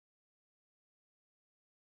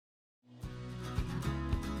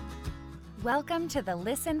Welcome to the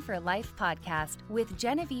Listen for Life podcast with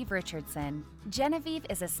Genevieve Richardson. Genevieve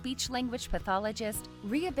is a speech-language pathologist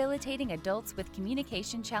rehabilitating adults with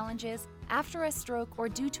communication challenges after a stroke or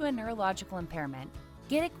due to a neurological impairment.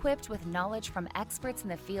 Get equipped with knowledge from experts in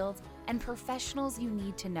the field and professionals you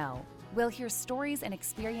need to know. We'll hear stories and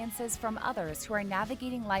experiences from others who are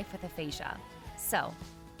navigating life with aphasia. So,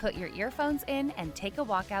 put your earphones in and take a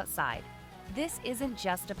walk outside. This isn't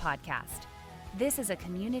just a podcast. This is a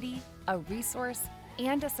community, a resource,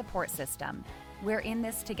 and a support system. We're in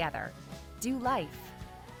this together. Do life.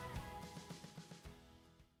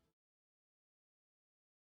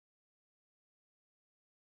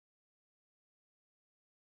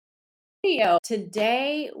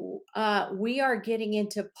 Today, we are getting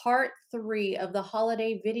into part 3 of the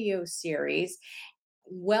holiday video series,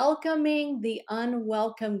 welcoming the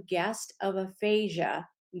unwelcome guest of aphasia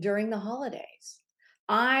during the holidays.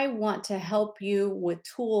 I want to help you with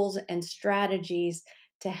tools and strategies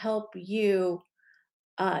to help you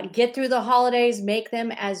get through the holidays, make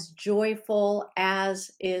them as joyful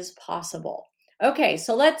as is possible. Okay,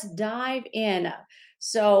 so let's dive in.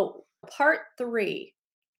 So, part 3.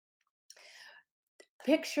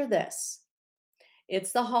 Picture this.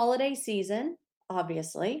 It's the holiday season,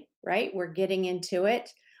 obviously, right? We're getting into it.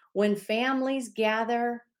 When families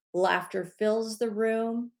gather, laughter fills the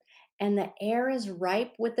room, and the air is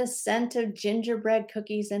ripe with the scent of gingerbread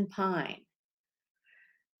cookies and pine.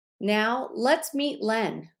 Now, let's meet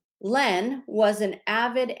Len. Len was an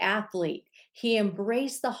avid athlete. He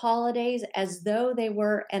embraced the holidays as though they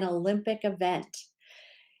were an Olympic event.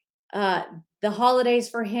 Uh, the holidays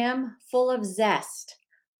for him, full of zest,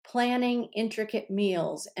 planning intricate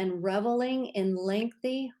meals, and reveling in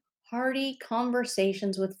lengthy, hearty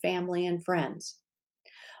conversations with family and friends.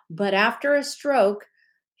 But after a stroke,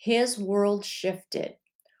 his world shifted.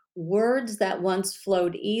 Words that once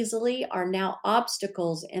flowed easily are now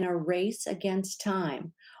obstacles in a race against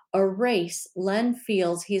time, a race Len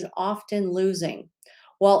feels he's often losing.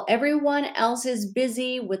 While everyone else is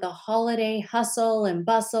busy with a holiday hustle and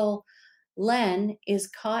bustle, Len is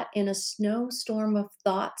caught in a snowstorm of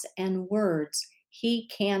thoughts and words he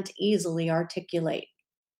can't easily articulate.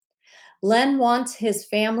 Len wants his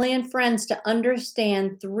family and friends to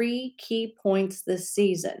understand 3 key points this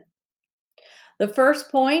season. The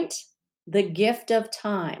first point, the gift of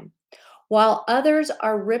time. While others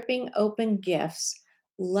are ripping open gifts,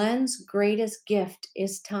 Len's greatest gift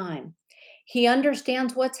is time. He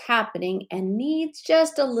understands what's happening and needs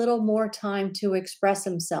just a little more time to express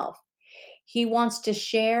himself. He wants to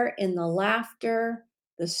share in the laughter,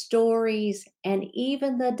 the stories, and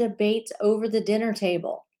even the debates over the dinner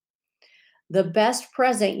table. The best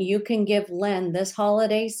present you can give Len this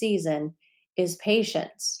holiday season is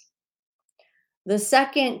patience. The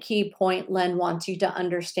second key point Len wants you to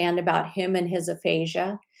understand about him and his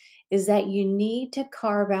aphasia is that you need to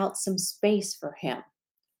carve out some space for him.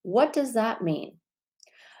 What does that mean?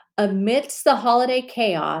 Amidst the holiday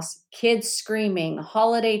chaos, kids screaming,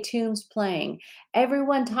 holiday tunes playing,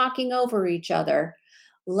 everyone talking over each other,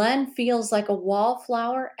 Len feels like a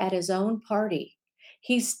wallflower at his own party.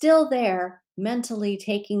 He's still there, mentally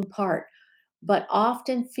taking part, but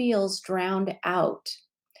often feels drowned out.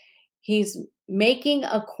 He's making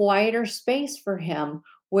a quieter space for him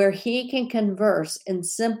where he can converse in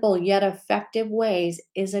simple yet effective ways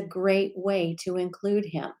is a great way to include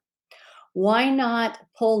him. Why not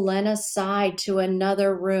pull Len aside to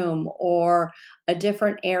another room or a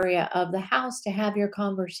different area of the house to have your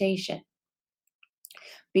conversation?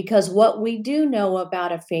 Because what we do know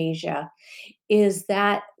about aphasia is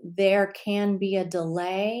that there can be a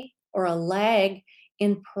delay or a lag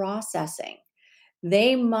in processing.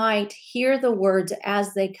 They might hear the words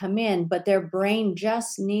as they come in, but their brain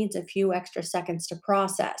just needs a few extra seconds to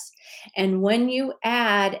process. And when you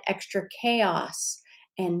add extra chaos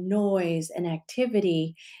and noise and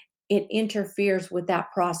activity, it interferes with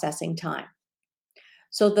that processing time.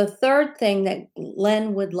 So, the third thing that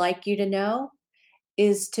Len would like you to know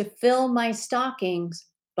is to fill my stockings,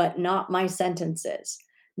 but not my sentences.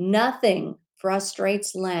 Nothing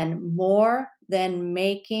frustrates Len more than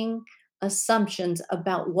making assumptions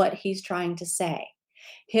about what he's trying to say.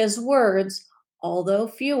 His words, although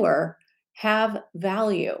fewer, have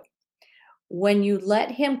value. When you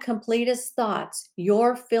let him complete his thoughts,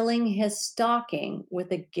 you're filling his stocking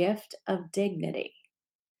with a gift of dignity.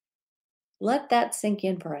 Let that sink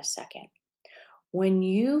in for a second. When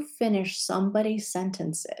you finish somebody's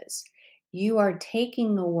sentences, you are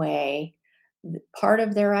taking away part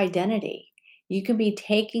of their identity. You can be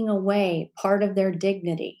taking away part of their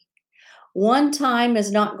dignity. One time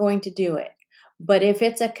is not going to do it, but if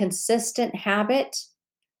it's a consistent habit,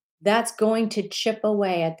 That's going to chip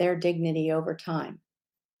away at their dignity over time.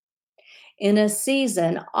 In a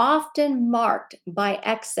season often marked by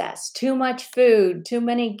excess, too much food, too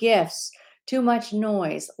many gifts, too much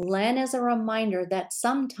noise, Lent is a reminder that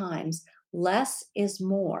sometimes less is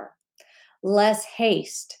more, less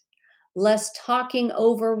haste, less talking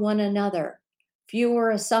over one another.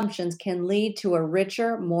 Fewer assumptions can lead to a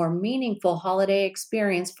richer, more meaningful holiday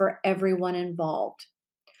experience for everyone involved.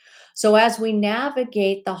 So, as we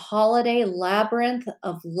navigate the holiday labyrinth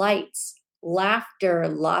of lights, laughter,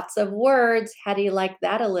 lots of words, how do you like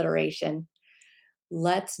that alliteration?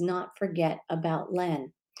 Let's not forget about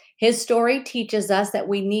Len. His story teaches us that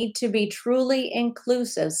we need to be truly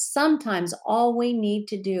inclusive. Sometimes all we need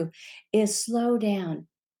to do is slow down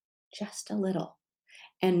just a little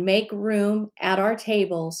and make room at our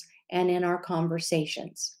tables and in our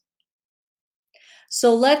conversations.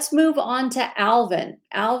 So let's move on to Alvin.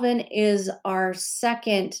 Alvin is our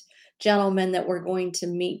second gentleman that we're going to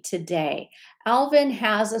meet today. Alvin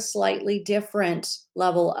has a slightly different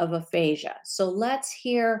level of aphasia. So let's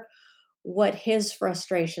hear what his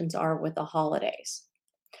frustrations are with the holidays.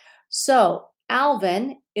 So,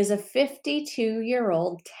 Alvin is a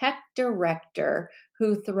 52-year-old tech director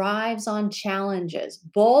who thrives on challenges,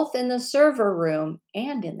 both in the server room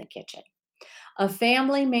and in the kitchen. A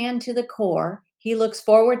family man to the core, he looks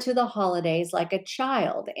forward to the holidays like a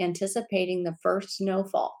child anticipating the first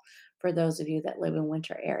snowfall. For those of you that live in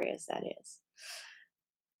winter areas, that is.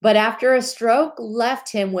 But after a stroke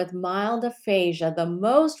left him with mild aphasia, the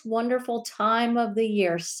most wonderful time of the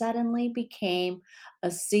year suddenly became a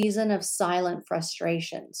season of silent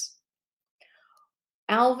frustrations.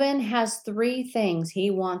 Alvin has three things he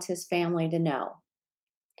wants his family to know.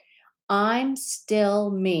 I'm still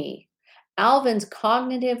me. Alvin's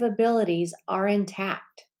cognitive abilities are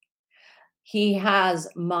intact. He has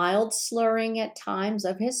mild slurring at times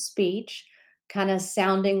of his speech, kind of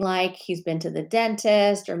sounding like he's been to the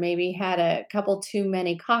dentist or maybe had a couple too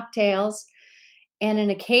many cocktails. And an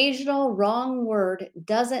occasional wrong word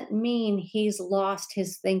doesn't mean he's lost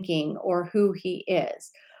his thinking or who he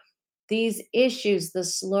is. These issues, the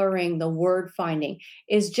slurring, the word finding,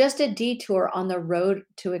 is just a detour on the road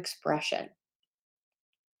to expression.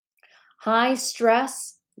 High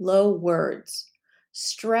stress, low words.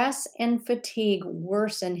 Stress and fatigue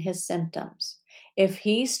worsen his symptoms. If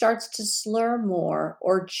he starts to slur more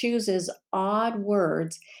or chooses odd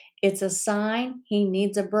words, it's a sign he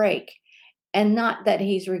needs a break and not that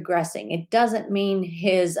he's regressing. It doesn't mean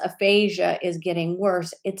his aphasia is getting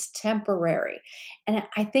worse, it's temporary. And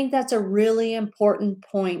I think that's a really important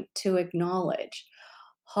point to acknowledge.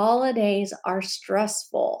 Holidays are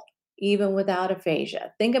stressful, even without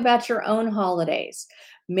aphasia. Think about your own holidays.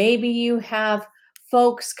 Maybe you have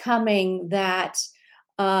folks coming that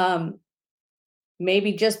um,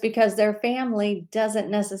 maybe just because they're family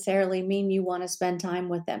doesn't necessarily mean you want to spend time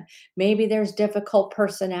with them. Maybe there's difficult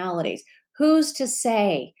personalities. Who's to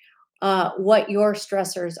say what your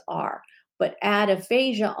stressors are? But add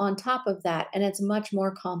aphasia on top of that, and it's much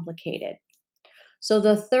more complicated. So,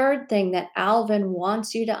 the third thing that Alvin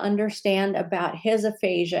wants you to understand about his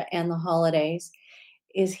aphasia and the holidays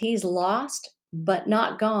is he's lost, but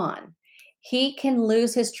not gone. He can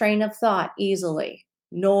lose his train of thought easily.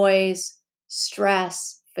 Noise,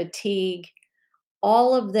 stress, fatigue,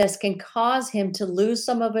 all of this can cause him to lose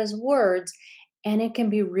some of his words, and it can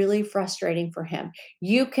be really frustrating for him.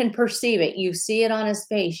 You can perceive it, you see it on his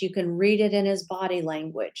face, you can read it in his body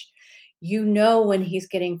language. You know when he's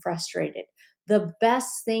getting frustrated. The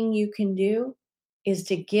best thing you can do is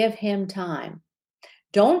to give him time.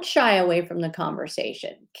 Don't shy away from the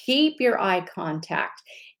conversation. Keep your eye contact.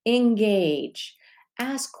 Engage.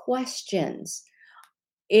 Ask questions.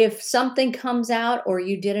 If something comes out or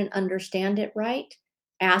you didn't understand it right,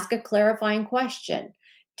 ask a clarifying question.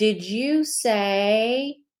 Did you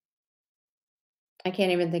say, I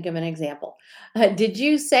can't even think of an example. Did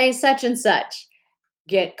you say such and such?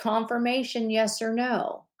 Get confirmation, yes or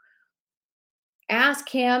no. Ask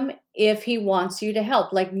him if he wants you to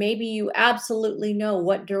help. Like maybe you absolutely know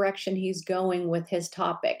what direction he's going with his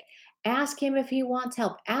topic. Ask him if he wants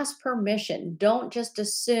help. Ask permission. Don't just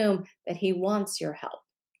assume that he wants your help.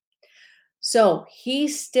 So he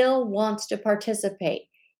still wants to participate.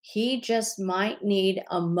 He just might need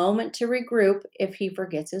a moment to regroup if he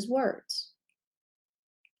forgets his words.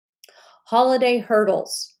 Holiday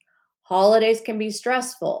hurdles. Holidays can be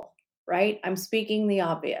stressful, right? I'm speaking the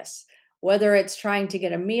obvious. Whether it's trying to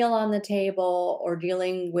get a meal on the table or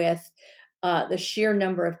dealing with the sheer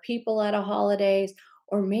number of people at a holidays,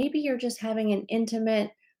 or maybe you're just having an intimate,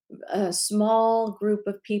 small group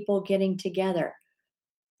of people getting together.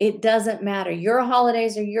 It doesn't matter. Your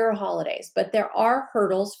holidays are your holidays, but there are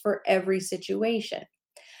hurdles for every situation.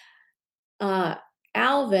 uh,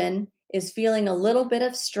 Alvin is feeling a little bit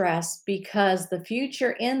of stress because the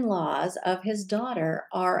future in laws of his daughter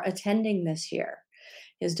are attending this year.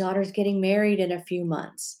 His daughter's getting married in a few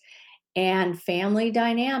months, and family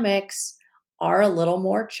dynamics are a little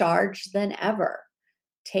more charged than ever.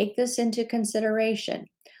 Take this into consideration.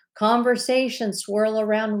 Conversations swirl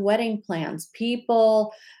around wedding plans.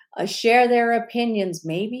 People share their opinions.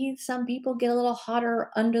 Maybe some people get a little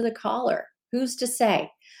hotter under the collar. Who's to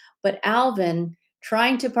say? But Alvin,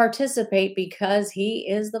 trying to participate because he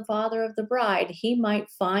is the father of the bride, he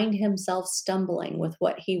might find himself stumbling with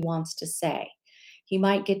what he wants to say. He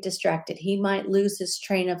might get distracted. He might lose his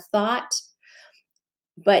train of thought,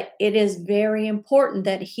 but it is very important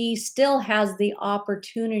that he still has the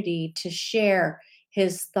opportunity to share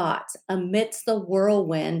his thoughts amidst the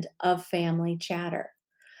whirlwind of family chatter.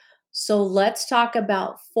 So let's talk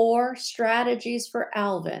about 4 strategies for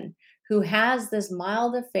Alvin, who has this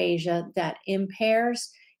mild aphasia that impairs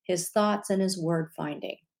his thoughts and his word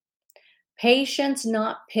finding. Patience,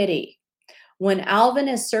 not pity. When Alvin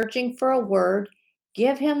is searching for a word,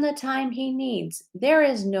 give him the time he needs. There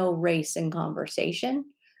is no race in conversation.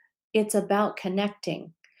 It's about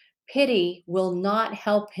connecting. Pity will not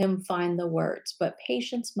help him find the words, but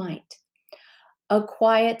patience might. A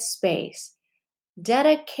quiet space.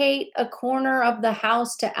 Dedicate a corner of the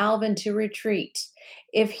house to Alvin to retreat.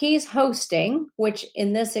 If he's hosting, which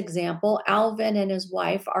in this example, Alvin and his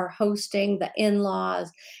wife are hosting the in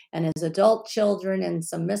laws and his adult children and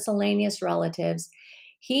some miscellaneous relatives,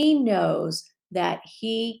 he knows that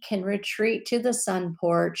he can retreat to the sun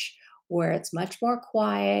porch where it's much more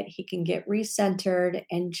quiet. He can get recentered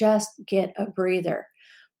and just get a breather.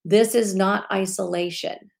 This is not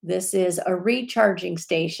isolation. This is a recharging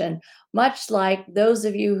station. Much like those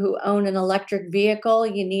of you who own an electric vehicle,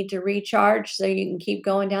 you need to recharge so you can keep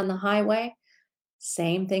going down the highway.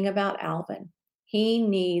 Same thing about Alvin. He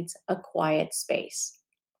needs a quiet space.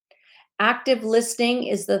 Active listening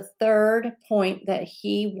is the third point that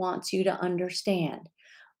he wants you to understand.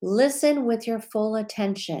 Listen with your full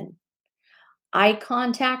attention. Eye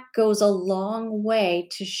contact goes a long way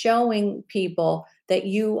to showing people that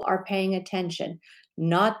you are paying attention,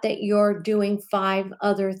 not that you're doing 5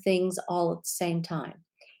 other things all at the same time.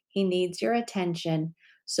 He needs your attention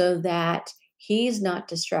so that he's not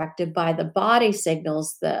distracted by the body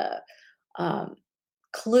signals, the um,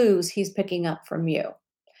 clues he's picking up from you.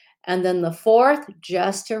 And then the fourth,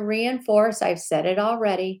 just to reinforce, I've said it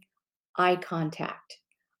already, eye contact.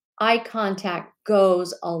 Eye contact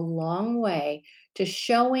goes a long way to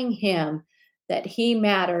showing him that he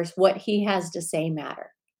matters, what he has to say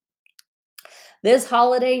matter. This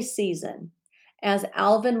holiday season, as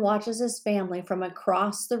Alvin watches his family from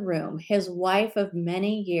across the room, his wife of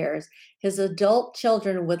many years, his adult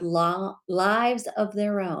children with lives of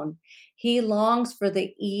their own, he longs for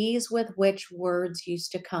the ease with which words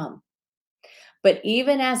used to come. But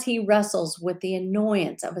even as he wrestles with the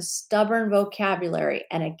annoyance of a stubborn vocabulary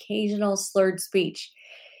and occasional slurred speech,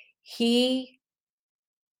 he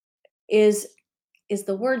is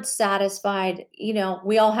the word satisfied.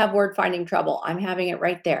 We all have word finding trouble. I'm having it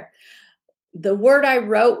right there. The word I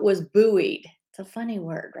wrote was buoyed. It's a funny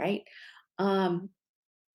word, right? Um,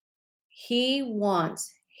 he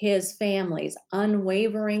wants his family's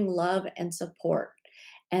unwavering love and support.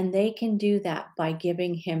 And they can do that by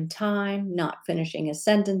giving him time, not finishing his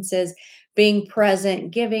sentences, being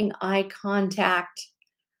present, giving eye contact.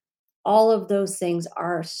 All of those things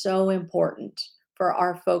are so important for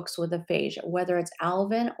our folks with aphasia, whether it's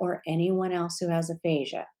Alvin or anyone else who has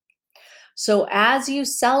aphasia. So as you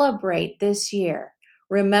celebrate this year,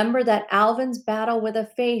 remember that Alvin's battle with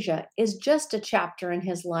aphasia is just a chapter in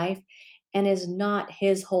his life and is not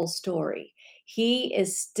his whole story. He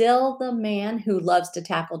is still the man who loves to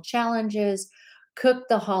tackle challenges, cook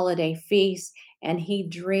the holiday feast, and he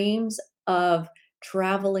dreams of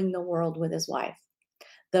traveling the world with his wife.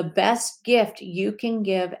 The best gift you can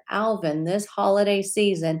give Alvin this holiday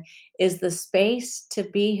season is the space to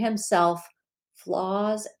be himself,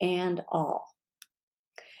 flaws and all.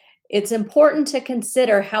 It's important to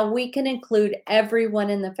consider how we can include everyone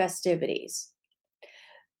in the festivities.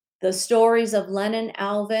 The stories of Lennon,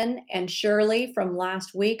 Alvin, and Shirley from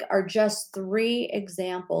last week are just 3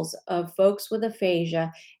 examples of folks with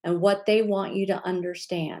aphasia and what they want you to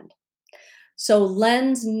understand. So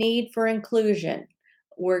Len's need for inclusion,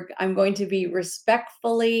 I'm going to be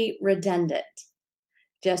respectfully redundant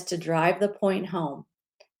just to drive the point home.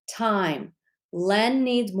 Time. Len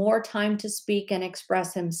needs more time to speak and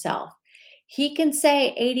express himself. He can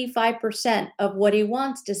say 85% of what he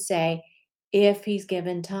wants to say if he's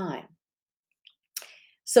given time.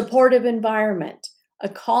 Supportive environment. A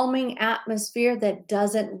calming atmosphere that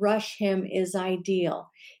doesn't rush him is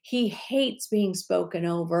ideal. He hates being spoken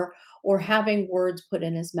over or having words put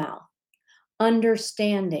in his mouth.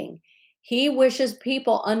 Understanding. He wishes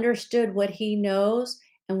people understood what he knows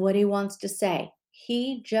and what he wants to say.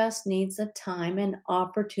 He just needs the time and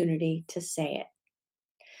opportunity to say it.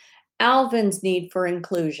 Alvin's need for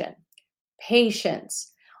inclusion.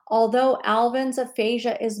 Patience. Although Alvin's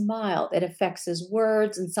aphasia is mild, it affects his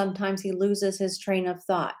words and sometimes he loses his train of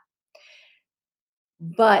thought.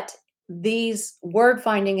 But these word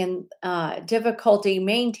finding and difficulty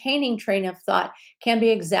maintaining train of thought can be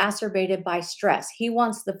exacerbated by stress. He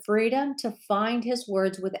wants the freedom to find his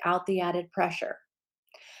words without the added pressure.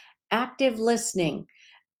 Active listening.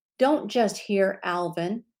 Don't just hear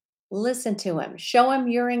Alvin, listen to him. Show him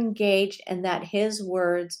you're engaged and that his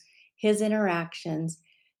words, his interactions,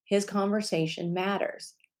 his conversation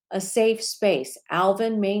matters. A safe space.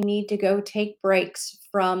 Alvin may need to go take breaks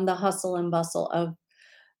from the hustle and bustle of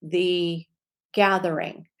the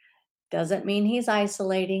gathering. Doesn't mean he's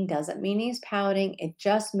isolating, doesn't mean he's pouting. It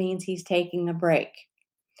just means he's taking a break.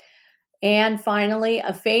 And finally,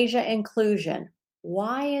 aphasia inclusion.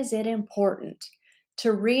 Why is it important?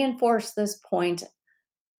 To reinforce this point,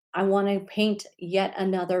 I want to paint yet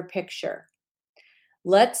another picture.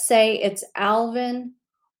 Let's say it's Alvin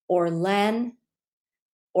or Len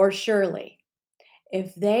or Shirley.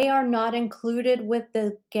 If they are not included with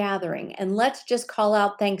the gathering, and let's just call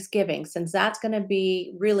out Thanksgiving, since that's going to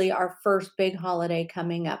be really our first big holiday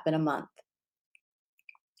coming up in a month.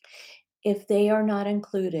 If they are not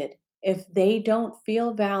included, if they don't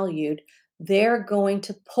feel valued, they're going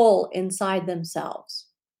to pull inside themselves.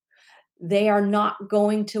 They are not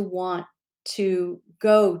going to want to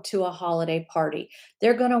go to a holiday party.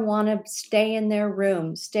 They're going to want to stay in their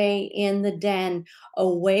room, stay in the den,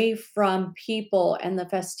 away from people and the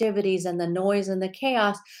festivities and the noise and the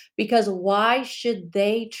chaos, because why should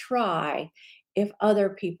they try if other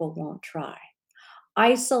people won't try?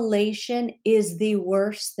 Isolation is the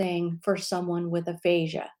worst thing for someone with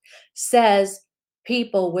aphasia, says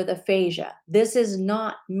people with aphasia. This is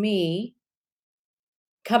not me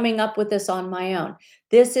coming up with this on my own.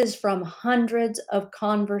 This is from hundreds of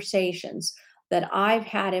conversations that I've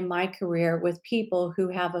had in my career with people who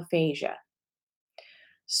have aphasia.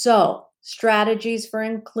 So, strategies for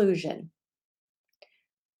inclusion: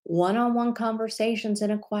 one on one conversations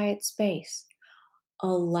in a quiet space,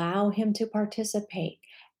 allow him to participate,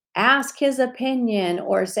 ask his opinion,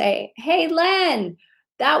 or say, "Hey, Len,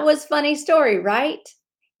 that was funny story, right?"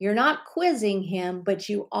 You're not quizzing him, but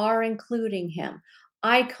you are including him.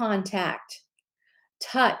 Eye contact,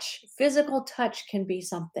 touch, physical touch can be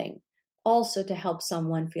something also to help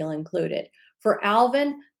someone feel included. For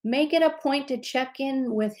Alvin, make it a point to check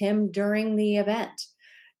in with him during the event,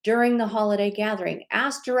 during the holiday gathering.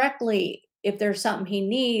 Ask directly if there's something he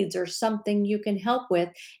needs or something you can help with,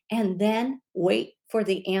 and then wait for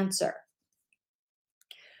the answer.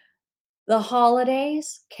 The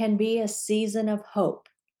holidays can be a season of hope.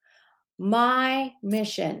 My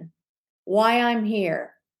mission, why I'm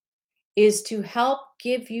here, is to help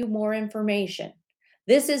give you more information.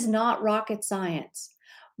 This is not rocket science,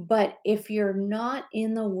 but if you're not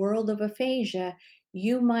in the world of aphasia,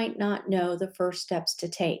 you might not know the first steps to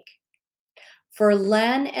take. For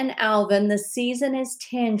Len and Alvin, the season is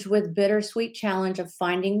tinged with bittersweet challenge of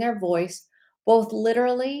finding their voice, both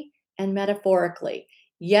literally and metaphorically.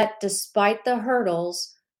 Yet, despite the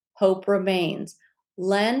hurdles, hope remains.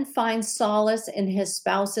 Len finds solace in his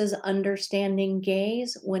spouse's understanding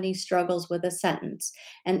gaze when he struggles with a sentence.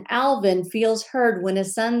 And Alvin feels heard when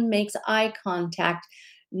his son makes eye contact,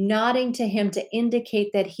 nodding to him to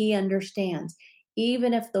indicate that he understands,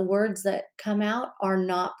 even if the words that come out are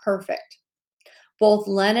not perfect. Both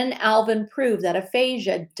Len and Alvin prove that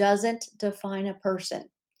aphasia doesn't define a person.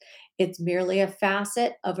 It's merely a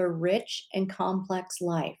facet of a rich and complex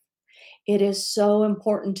life. It is so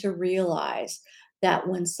important to realize that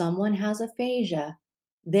when someone has aphasia,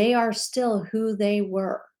 they are still who they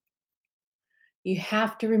were. You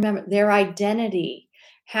have to remember their identity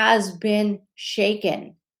has been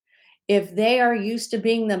shaken. If they are used to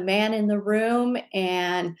being the man in the room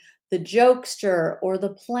and the jokester or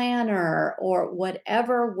the planner or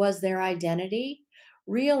whatever was their identity,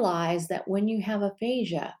 realize that when you have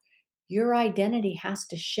aphasia, your identity has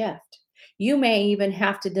to shift. You may even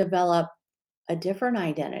have to develop a different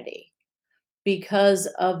identity because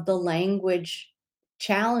of the language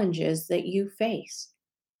challenges that you face.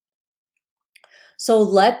 So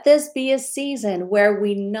let this be a season where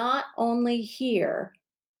we not only hear,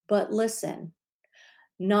 but listen,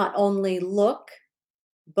 not only look,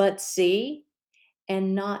 but see,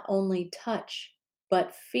 and not only touch,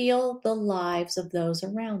 but feel the lives of those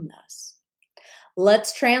around us.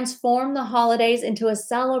 Let's transform the holidays into a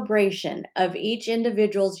celebration of each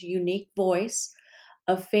individual's unique voice,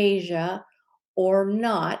 aphasia or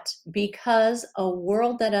not, because a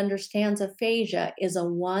world that understands aphasia is a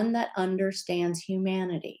one that understands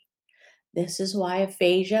humanity. This is why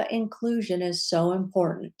aphasia inclusion is so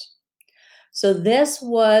important. So, this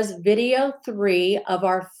was video 3 of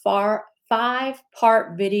our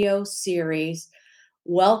 5-part video series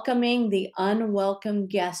welcoming the unwelcome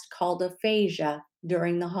guest called aphasia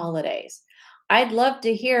during the holidays. I'd love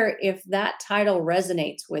to hear if that title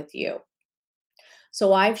resonates with you.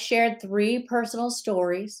 So I've shared 3 personal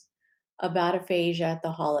stories about aphasia at the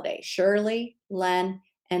holiday: Shirley, Len,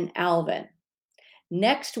 and Alvin.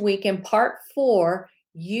 Next week in part 4,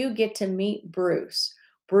 you get to meet Bruce.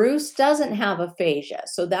 Bruce doesn't have aphasia.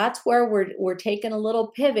 So that's where we're taking a little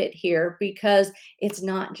pivot here because it's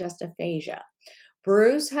not just aphasia.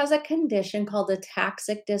 Bruce has a condition called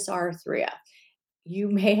ataxic dysarthria. You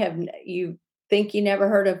think you never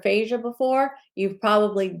heard of aphasia before? You've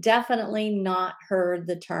probably definitely not heard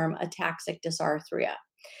the term ataxic dysarthria.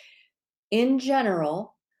 In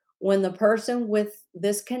general, when the person with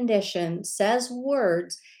this condition says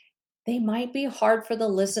words, they might be hard for the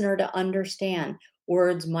listener to understand.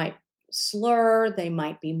 Words might slur, they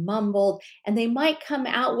might be mumbled, and they might come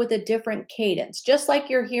out with a different cadence. Just like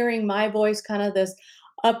you're hearing my voice, kind of this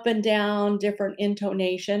up and down, different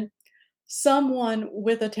intonation. Someone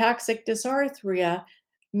with ataxic dysarthria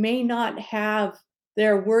may not have,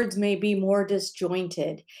 their words may be more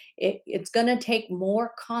disjointed. It's going to take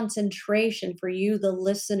more concentration for you, the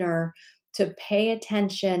listener, to pay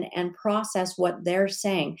attention and process what they're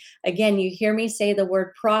saying. Again, you hear me say the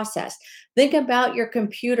word process. Think about your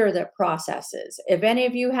computer that processes. If any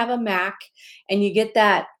of you have a Mac and you get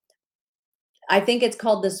that, I think it's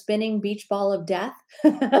called the spinning beach ball of death.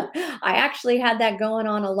 I actually had that going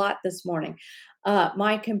on a lot this morning.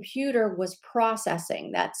 My computer was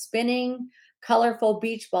processing that spinning, colorful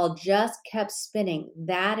beach ball just kept spinning.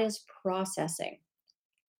 That is processing.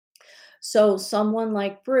 So, someone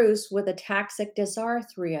like Bruce with ataxic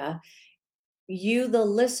dysarthria, you, the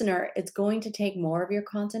listener, it's going to take more of your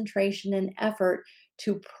concentration and effort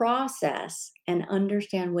to process and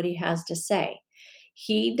understand what he has to say.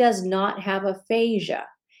 He does not have aphasia.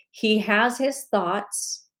 He has his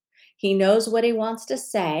thoughts. He knows what he wants to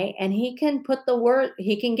say, and he can get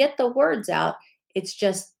the words out. It's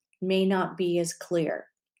just may not be as clear.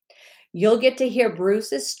 You'll get to hear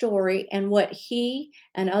Bruce's story and what he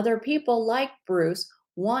and other people like Bruce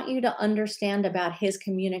want you to understand about his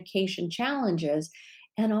communication challenges.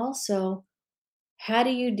 And also, how do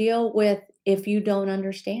you deal with if you don't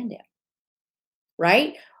understand him,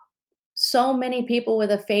 right? So many people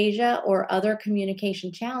with aphasia or other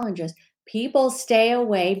communication challenges, people stay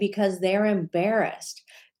away because they're embarrassed.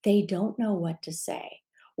 They don't know what to say.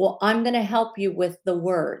 Well, I'm going to help you with the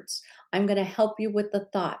words. I'm going to help you with the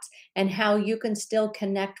thoughts and how you can still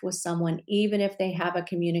connect with someone even if they have a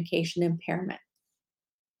communication impairment.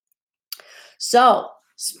 So,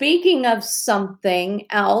 speaking of something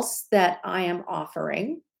else that I am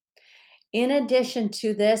offering, in addition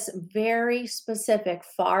to this very specific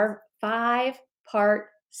 5-part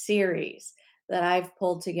series that I've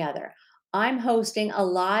pulled together, I'm hosting a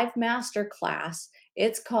live masterclass.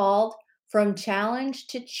 It's called From Challenge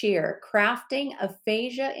to Cheer: Crafting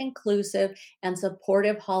Aphasia Inclusive and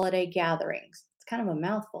Supportive Holiday Gatherings. It's kind of a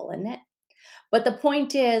mouthful, isn't it? But the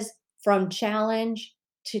point is, from challenge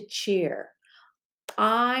to cheer.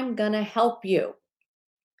 I'm going to help you.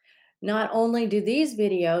 Not only do these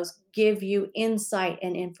videos give you insight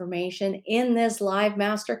and information in this live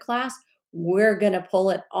masterclass, we're going to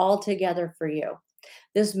pull it all together for you.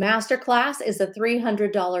 This masterclass is a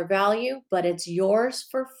 $300 value, but it's yours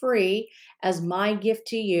for free as my gift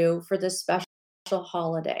to you for this special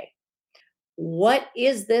holiday. What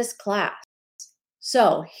is this class?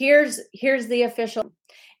 So here's the official.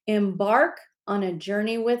 Embark on a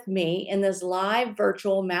journey with me in this live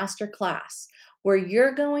virtual masterclass where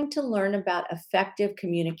you're going to learn about effective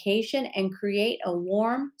communication and create a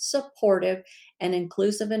warm, supportive, and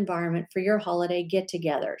inclusive environment for your holiday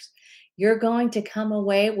get-togethers. You're going to come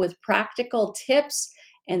away with practical tips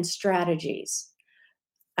and strategies.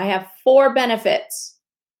 I have 4 benefits.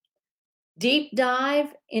 Deep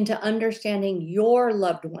dive into understanding your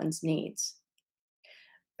loved one's needs.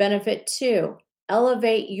 Benefit 2,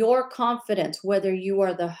 elevate your confidence, whether you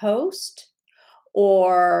are the host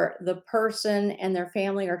or the person and their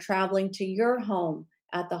family are traveling to your home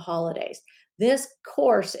at the holidays. This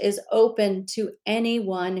course is open to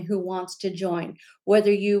anyone who wants to join,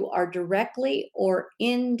 whether you are directly or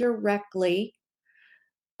indirectly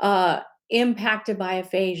uh, impacted by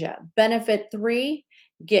aphasia. Benefit 3,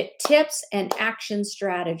 get tips and action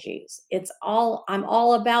strategies. I'm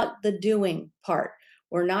all about the doing part.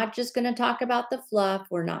 We're not just going to talk about the fluff.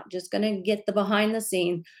 We're not just going to get the behind the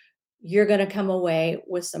scene. You're going to come away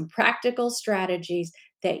with some practical strategies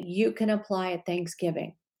that you can apply at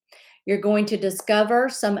Thanksgiving. You're going to discover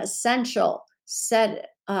some essential steps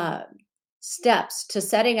to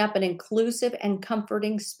setting up an inclusive and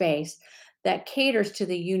comforting space that caters to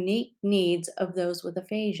the unique needs of those with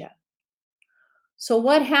aphasia. So,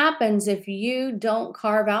 what happens if you don't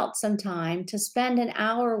carve out some time to spend an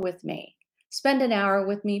hour with me? Spend an hour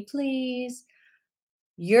with me, please.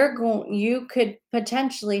 You could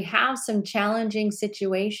potentially have some challenging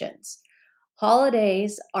situations.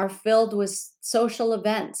 Holidays are filled with social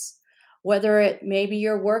events, whether it maybe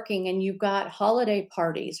you're working and you've got holiday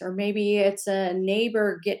parties, or maybe it's a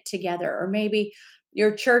neighbor get together, or maybe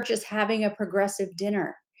your church is having a progressive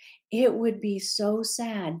dinner. It would be so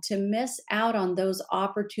sad to miss out on those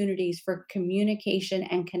opportunities for communication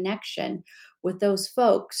and connection with those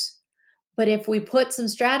folks. But if we put some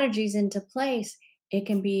strategies into place, it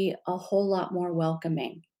can be a whole lot more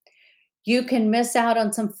welcoming. You can miss out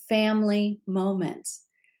on some family moments.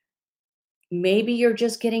 Maybe you're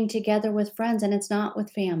just getting together with friends and it's not with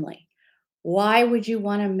family. Why would you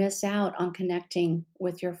want to miss out on connecting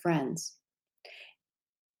with your friends?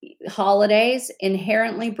 Holidays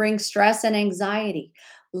inherently bring stress and anxiety.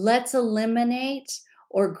 Let's eliminate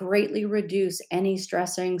or greatly reduce any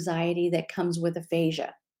stress or anxiety that comes with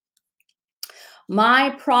aphasia. My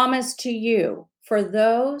promise to you, for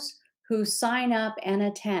those who sign up and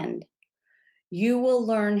attend, you will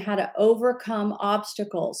learn how to overcome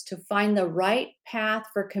obstacles to find the right path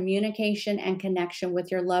for communication and connection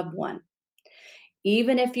with your loved one.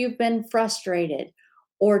 Even if you've been frustrated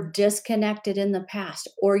or disconnected in the past,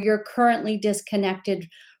 or you're currently disconnected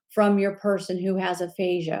from your person who has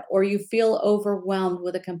aphasia, or you feel overwhelmed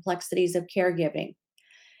with the complexities of caregiving,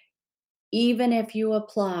 even if you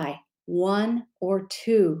apply one or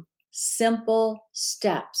two simple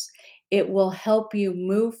steps, it will help you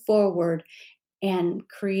move forward and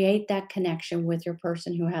create that connection with your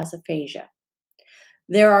person who has aphasia.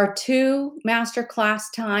 There are 2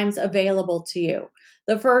 masterclass times available to you.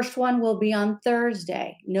 The first one will be on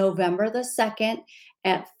Thursday, November the 2nd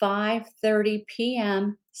at 5:30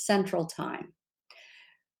 p.m. Central Time.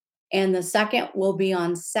 And the second will be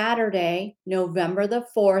on Saturday, November the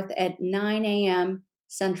 4th at 9 a.m.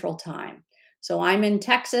 Central Time. So I'm in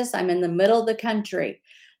Texas, I'm in the middle of the country.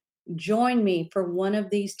 Join me for one of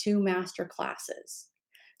these 2 master classes.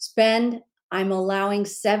 I'm allowing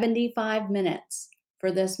 75 minutes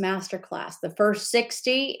for this master class. The first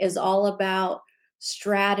 60 is all about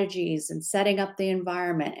strategies and setting up the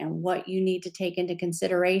environment and what you need to take into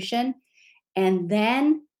consideration. And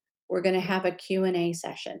then we're going to have a Q&A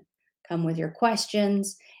session. Come with your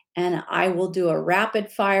questions, and I will do a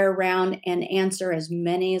rapid fire round and answer as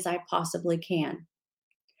many as I possibly can.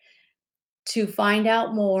 To find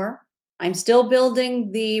out more, I'm still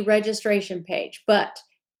building the registration page, but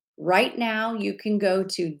right now you can go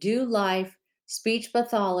to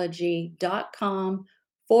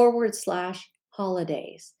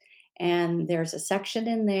dolifespeechpathology.com/holidays. And there's a section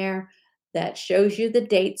in there that shows you the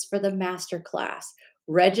dates for the masterclass.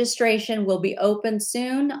 Registration will be open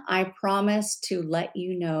soon. I promise to let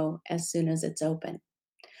you know as soon as it's open.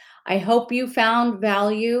 I hope you found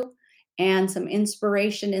value and some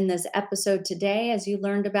inspiration in this episode today as you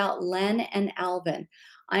learned about Len and Alvin.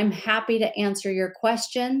 I'm happy to answer your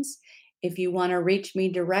questions. If you want to reach me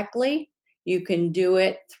directly, you can do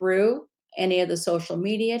it through any of the social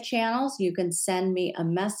media channels. You can send me a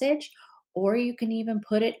message, or you can even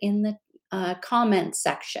put it in the comment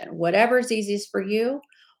section, whatever's easiest for you.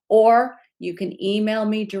 Or you can email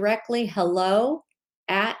me directly,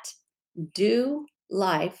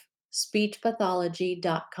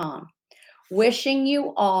 hello@dolifespeechpathology.com. Wishing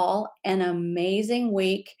you all an amazing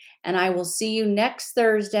week, and I will see you next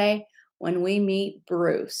Thursday when we meet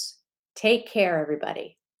Bruce. Take care,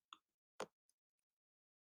 everybody.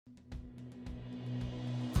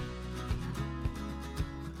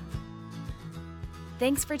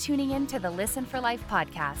 Thanks for tuning in to the Listen for Life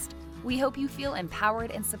podcast. We hope you feel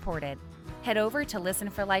empowered and supported. Head over to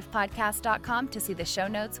listenforlifepodcast.com to see the show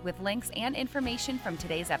notes with links and information from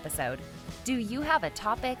today's episode. Do you have a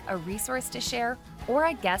topic, a resource to share, or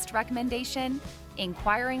a guest recommendation?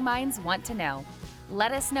 Inquiring minds want to know.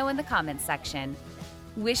 Let us know in the comments section.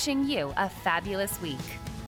 Wishing you a fabulous week.